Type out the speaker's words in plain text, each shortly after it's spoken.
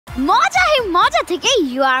মজাই মজা থেকে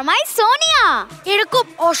ইউ আর মাই সোনিয়া এরকম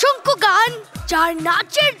অসংখ্য গান যার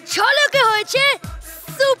নাচের ঝলকে হয়েছে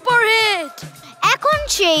সুপারহিট। এখন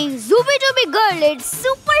সেই জুবি জুবি গার্লের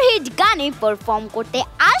সুপারহিট গানে পারফর্ম করতে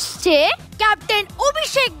আসছে ক্যাপ্টেন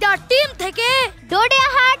অভিষেক দার টিম থেকে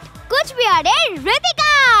ডোডিয়াহাট কুচবিহারের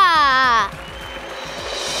ঋতিকা।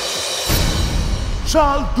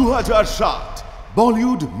 সাল 2007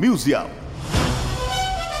 বলিউড মিউজিয়াম।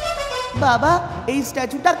 বাবা এই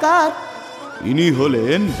স্ট্যাচুটা কার? ইনি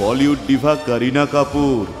হলেন বলিউড ডিভা করিনা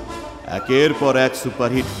কাপুর। একের পর এক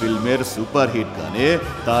সুপারহিট ফিল্মের সুপারহিট গানে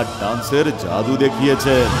তার ডান্সের জাদু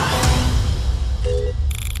দেখিয়েছেন।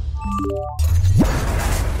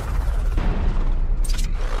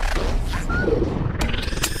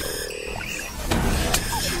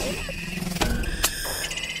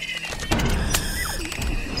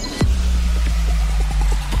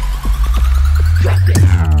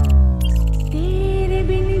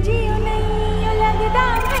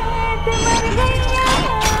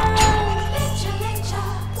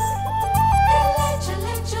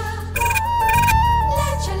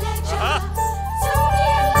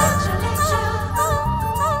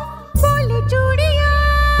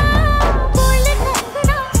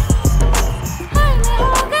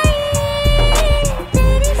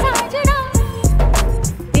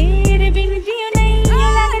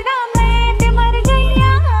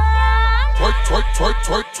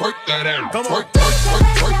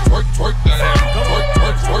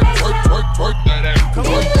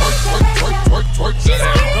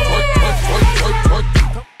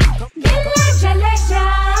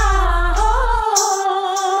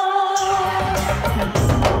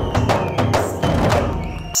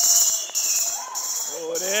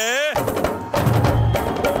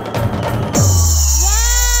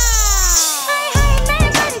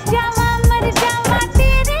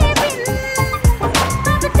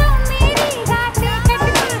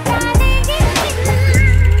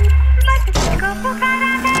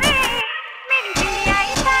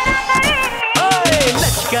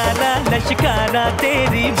 लश्कारा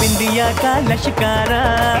तेरी बिंदिया का लश्कारा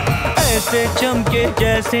ऐसे चमके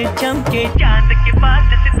जैसे चमके चांद के पास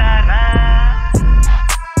सितारा।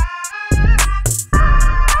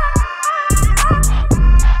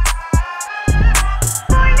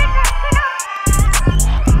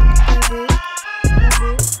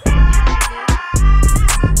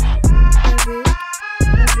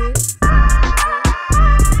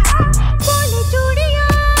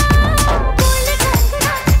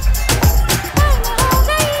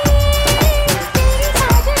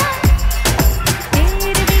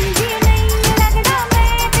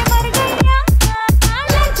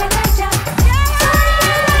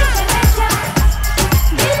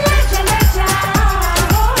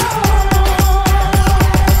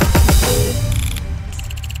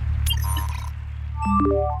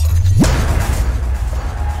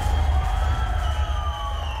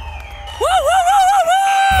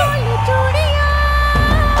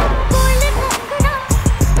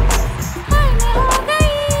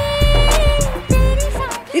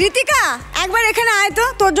 ঋতিকা একবার এখানে আয় তো,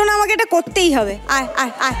 তোর জন্য আমাকে এটা করতেই হবে। আয়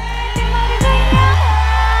আয় আয়।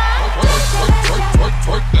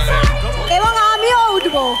 এবং আমিও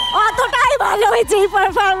উঠবো। অতটাই ভালো হয়েছে এই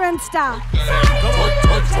পারফরম্যান্সটা।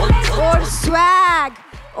 ওর সোয়াগ,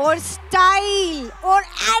 ওর স্টাইল, ওর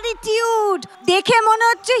অ্যাটিটিউড দেখে মনে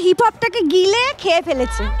হচ্ছে হিপ হপটাকে গিলে খেয়ে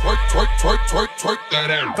ফেলেছে।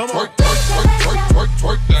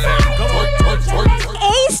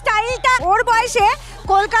 এই স্টাইলটা ওর বয়সে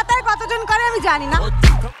কলকাতায় কতজন করে আমি জানি না।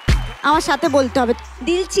 আমার সাথে বলতে হবে।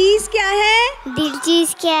 দিল চিজ क्या है? दिल चीज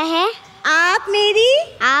क्या है? आप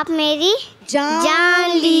मेरी जान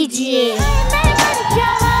लीजिए।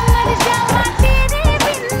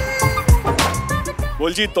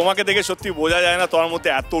 বলছি তোমাকে দেখে সত্যি বোঝা যায় না তোমার মধ্যে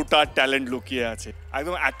এতটা ট্যালেন্ট লুকিয়ে আছে,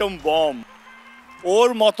 একদম অ্যাটম বম। ওর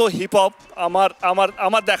মতো হিপ হপ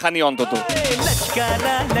আমার দেখানি অন্তত।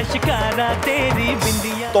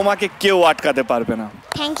 তোমাকে কেউ আটকাতে পারবে না।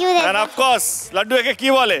 Thank you. End of course laddu একে কি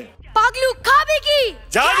বলে? পাগলু খাবে কি?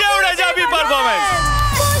 যা যা উড়ে যাবি পারফরম্যান্স।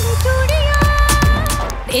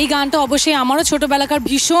 এই গানটা অবশ্যই আমারও ছোটবেলাকার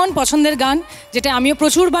ভীষণ পছন্দের গান, যেটা আমিও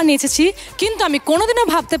প্রচুরবার নেচেছি, কিন্তু আমি কোনোদিনও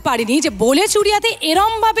ভাবতে পারিনি যে বলে চুড়িয়াতে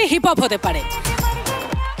এরমভাবে হিপ হপ হতে পারে।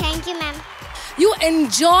 Thank you ma'am. You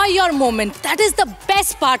enjoy your moment. That is the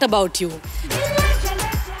best part about you.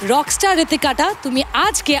 Rockstar ঋতিকাটা তুমি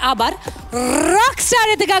আজকে আবার রকস্টার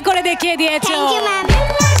ঋতিকা করে দেখিয়ে দিয়েছো। Thank you ma'am.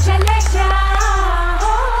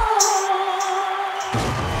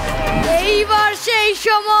 এইবার সেই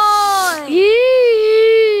সময়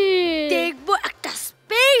দেখবো একটা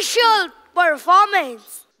স্পেশাল পারফরম্যান্স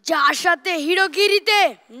যার সাথে হিরোগিরিতে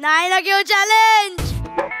নায়নাকেও চ্যালেঞ্জ।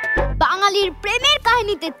 বাঙালির প্রেমের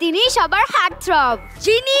কাহিনীতে তিনি সবার হার্টথ্রব,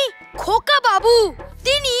 যিনি খোকা বাবু,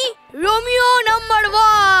 তিনি Romeo number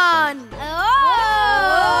 1,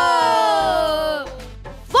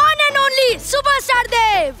 one and only superstar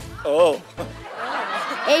দেব।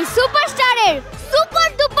 এই সুপারস্টারের সুপার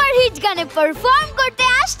ডুপার হিট গানে পারফর্ম করতে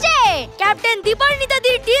আসছে ক্যাপ্টেন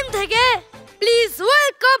দীপান্বিতাদির টিম থেকে। প্লিজ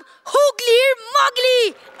ওয়েলকাম হুগলির মাগলি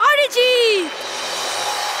অরিজিৎ।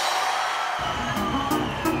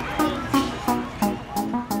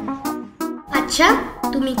 আচ্ছা,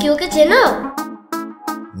 তুমি কি ওকে চেনো?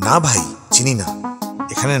 না ভাই, চিনি না,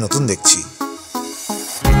 এখানে নতুন দেখছি।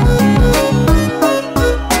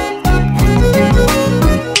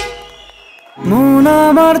 মন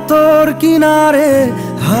আমার তোর কিনারে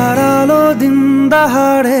হারালো দিন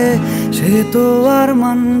দাহাড়ে, সে তো আর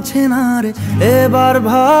মানছে না রে, এবার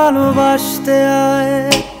ভালোবাসতে আয়।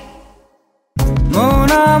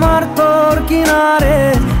 মন আমার তোর কিনারে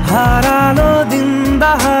হারালো দিন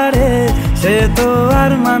দাহাড়ে, সে তো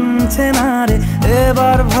আর মানছে না রে,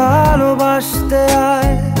 এবার ভালোবাসতে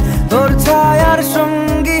আয়। তোর ছায়ার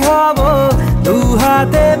সঙ্গী হব, দু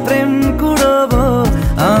হাতে প্রেম কুড়ব,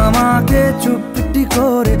 আমাকে চুপটি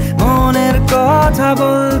করে মনের কথা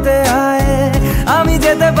বলতে আয়। আমি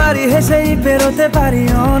যেতে পারি হেসেই পেরোতে পারি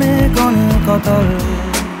অনেক অনেক অতল,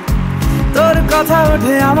 তোর কথা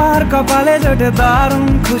ওঠে আমার কপালে জোটে দারুণ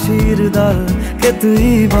খুশির দল। কে তুই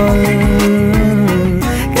বল,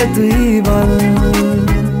 কে তুই বল,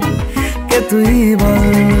 কে তুই বল,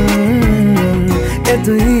 কে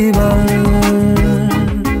তুই বল।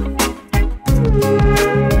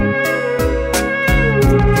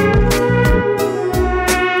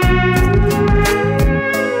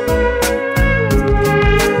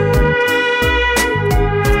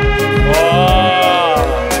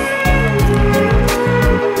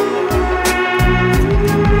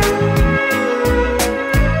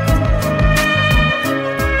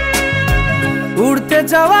 উড়তে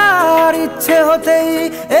যাওয়ার ইচ্ছে হতেই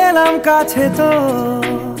এলাম কাছে তো,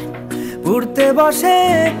 উড়তে বসে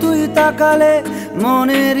তুই তাকালে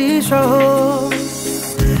মনেরই শহর।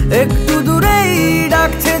 একটু দূরেই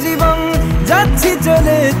ডাকছে জীবন, যাচ্ছি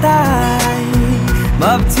চলে তাই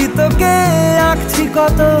ভাবছি তোকে আঁকছি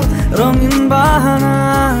কত রঙিন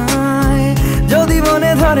বাহানায়। যদি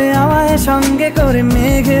মনে ধরে আমায় সঙ্গে করে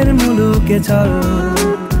মেঘের মুলুকে চল,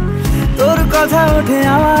 তোর কথা ওঠে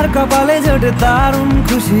আমার কপালে জোটে দারুণ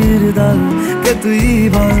খুশির দল। কে তুই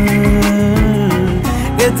বল,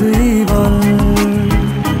 কে তুই বল,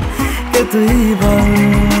 কে তুই বল,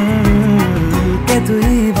 কে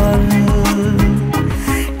তুই বল,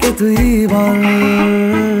 কে তুই বল,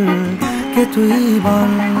 কে তুই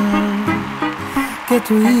বল, কে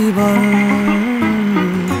তুই বল,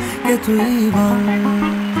 কে তুই বল।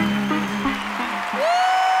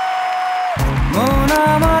 মন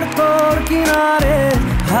আমার তোর কিনারে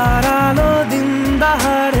হারালো দিন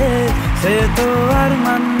দাহাড়ে, সে তো আর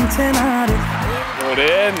মানছে না রে।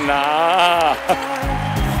 ওরে না,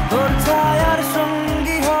 তোর ছায়ার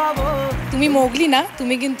সঙ্গী হব। তুমি মোগলি না,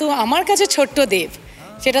 তুমি কিন্তু আমার কাছে ছোট্ট দেব,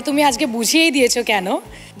 সেটা তুমি আজকে বুঝিয়েই দিয়েছো কেন।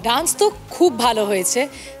 ডান্স তো খুব ভালো হয়েছে,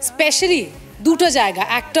 স্পেশালি দুটো জায়গা।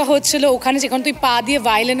 একটা হচ্ছিল ওখানে যেখানে তুই পা দিয়ে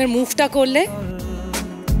ভায়োলিনের মুভটা করলে,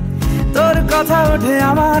 তোর কথা ওঠে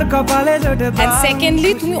আমার কপালে জোটে। এন্ড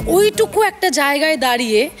সেকেন্ডলি তুমি ওইটুকু একটা জায়গায়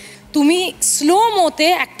দাঁড়িয়ে তুমি স্লো মোতে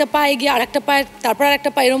একটা পা এগিয়ে আর একটা পায়ে, তারপর আর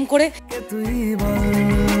একটা পা এরম করে। কে তুই বল,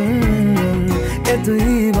 কে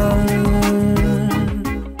তুই বল।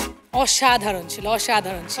 অসাধারণ ছিল,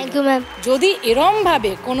 অসাধারণ ছিল। Thank you ma'am. যদি এরম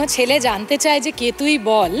ভাবে কোনো ছেলে জানতে চায় যে কে তুই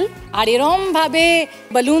বল, আর এরম ভাবে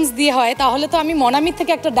বালুনস দিয়ে হয়, তাহলে তো আমি মনামির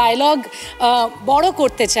থেকে একটা ডায়লগ বড়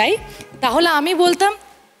করতে চাই। তাহলে আমি বলতাম,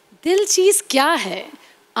 দিল চিজ ক্যা হ্যায়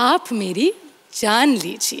আপ মেরি জান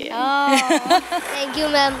লিজিয়ে। Thank you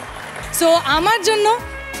ma'am. সো আমার জন্য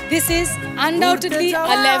this is undoubtedly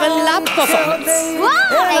a level up performance.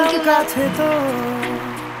 Thank you ma'am.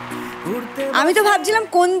 আমি তো ভাবছিলাম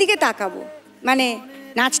কোন দিকে তাকাবো, মানে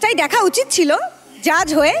নাচটাই দেখা উচিত ছিল জাজ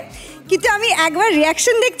হয়ে, কিন্তু আমি একবার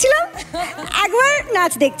রিয়াকশন দেখছিলাম, একবার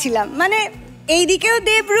নাচ দেখছিলাম, মানে এই দিকেও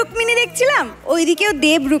দেব রুক্মিণী দেখছিলাম, ওই দিকেও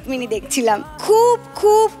দেব রুক্মিণী দেখছিলাম। খুব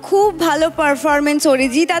খুব খুব ভালো পারফরমেন্স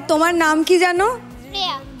অরিজিৎ। আর তোমার নাম কি জানো?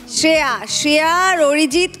 শ্রেয়া। শ্রেয়া। শ্রেয়া আর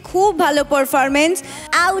অরিজিৎ খুব ভালো performance,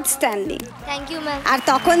 outstanding. Thank you ma'am. আর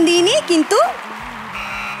তখন দিইনি, কিন্তু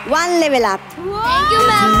 1 level up. Thank you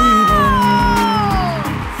ma'am.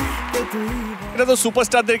 এটা তো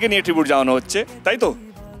সুপারস্টারদেরকে নিয়ে ট্রিবিউট জানানো হচ্ছে, তাই তো?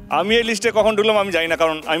 আমি এই লিস্টে কখন ঢুকলাম আমি জানি না,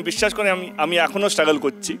 কারণ আমি বিশ্বাস করি আমি এখনও স্ট্রাগল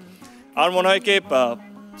করছি। আমার মনে হয় কি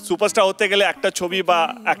সুপারস্টার হতে গেলে একটা ছবি বা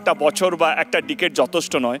একটা বছর বা একটা ডিকেড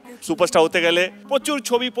যথেষ্ট নয়। সুপারস্টার হতে গেলে প্রচুর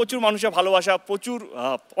ছবি, প্রচুর মানুষের ভালোবাসা, প্রচুর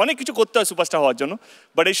অনেক কিছু করতে হয় সুপারস্টার হওয়ার জন্য।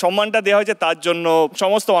 বাট এই সম্মানটা দেওয়া হয়েছে তার জন্য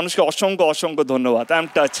সমস্ত মানুষকে অসংখ্য অসংখ্য ধন্যবাদ। I am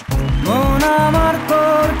touch.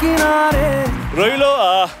 রইল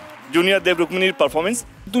জুনিয়র দেব রুক্মিণীর পারফরমেন্স।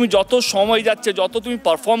 তুমি যত সময় যাচ্ছে, যত তুমি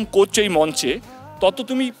পারফর্ম করছো এই মঞ্চে, তত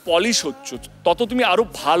তুমি পলিশ হচ্ছ, তত তুমি আরো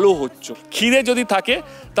ভালো হচ্ছ। খিদে যদি থাকে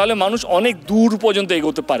তাহলে মানুষ অনেক দূর পর্যন্ত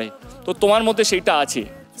এগোতে পারে। তো তোমার মধ্যে সেইটা আছে।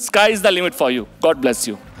 Sky is the limit for you. God bless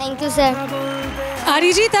you. Thank you sir.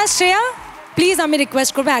 Arijit R Shreya, please আমি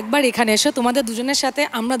রিকোয়েস্ট করবো একবার এখানে এসো, তোমাদের দুজনের সাথে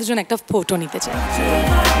আমরা দুজন একটা ফটো নিতে চাই।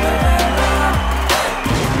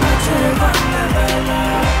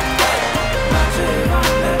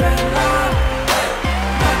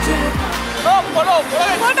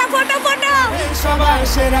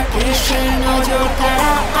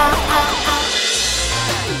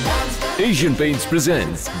 Asian Paints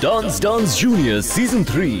presents Dance Dance Junior Season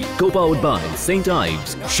 3, co-powered by St.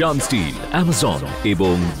 Ives, Sham Steel, Amazon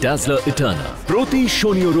এবং Dazzler Eterna। প্রতি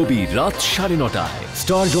শনি ও রবি রাত 9:30টায়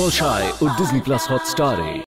স্টার জলসায় ও ডিজনি প্লাস হটস্টারে।